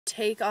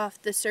Take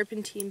off the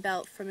serpentine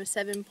belt from a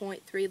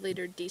 7.3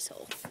 liter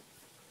diesel.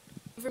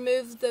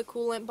 Remove the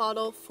coolant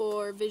bottle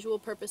for visual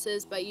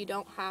purposes, but you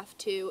don't have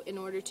to in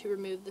order to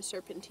remove the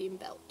serpentine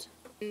belt.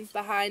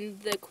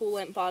 Behind the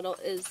coolant bottle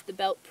is the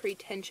belt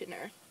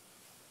pretensioner.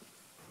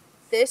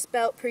 This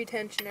belt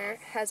pretensioner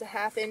has a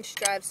 1/2 inch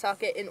drive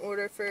socket in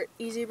order for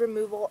easy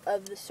removal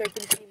of the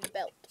serpentine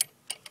belt.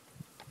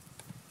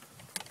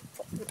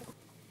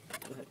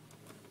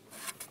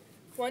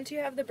 Once you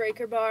have the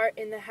breaker bar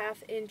in the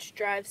 1/2 inch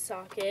drive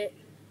socket,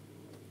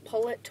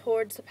 pull it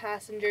towards the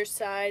passenger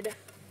side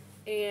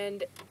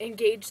and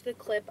engage the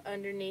clip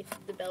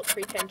underneath the belt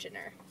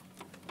pretensioner.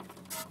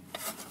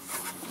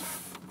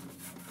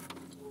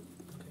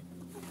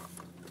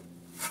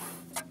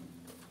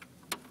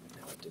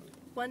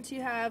 Once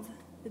you have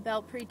the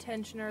belt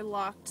pretensioner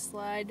locked,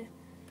 slide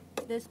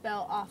this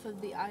belt off of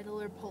the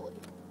idler pulley.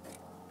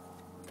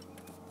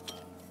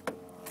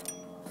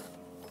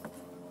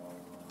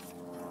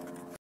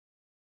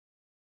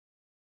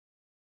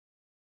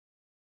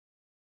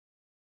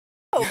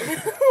 Oh,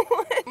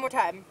 one more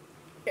time.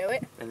 Show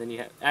it. And then you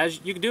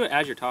can do it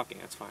as you're talking.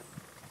 That's fine.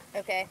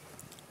 Okay.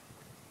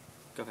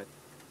 Go ahead.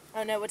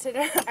 Oh no, what's it?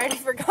 I already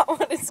forgot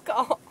what it's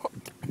called.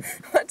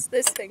 What's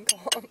this thing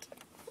called?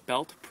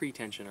 Belt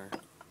pretensioner.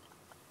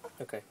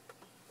 Okay.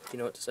 Do you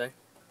know what to say?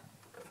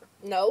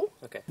 No.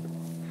 Okay.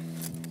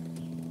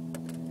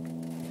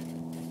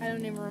 I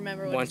don't even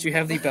remember what Once you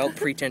have the belt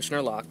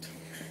pretensioner locked,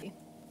 you're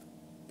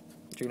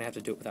gonna have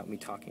to do it without me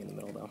talking in the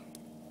middle, though.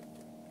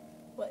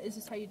 What, is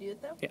this how you do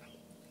it though? Yeah.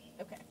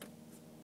 Okay.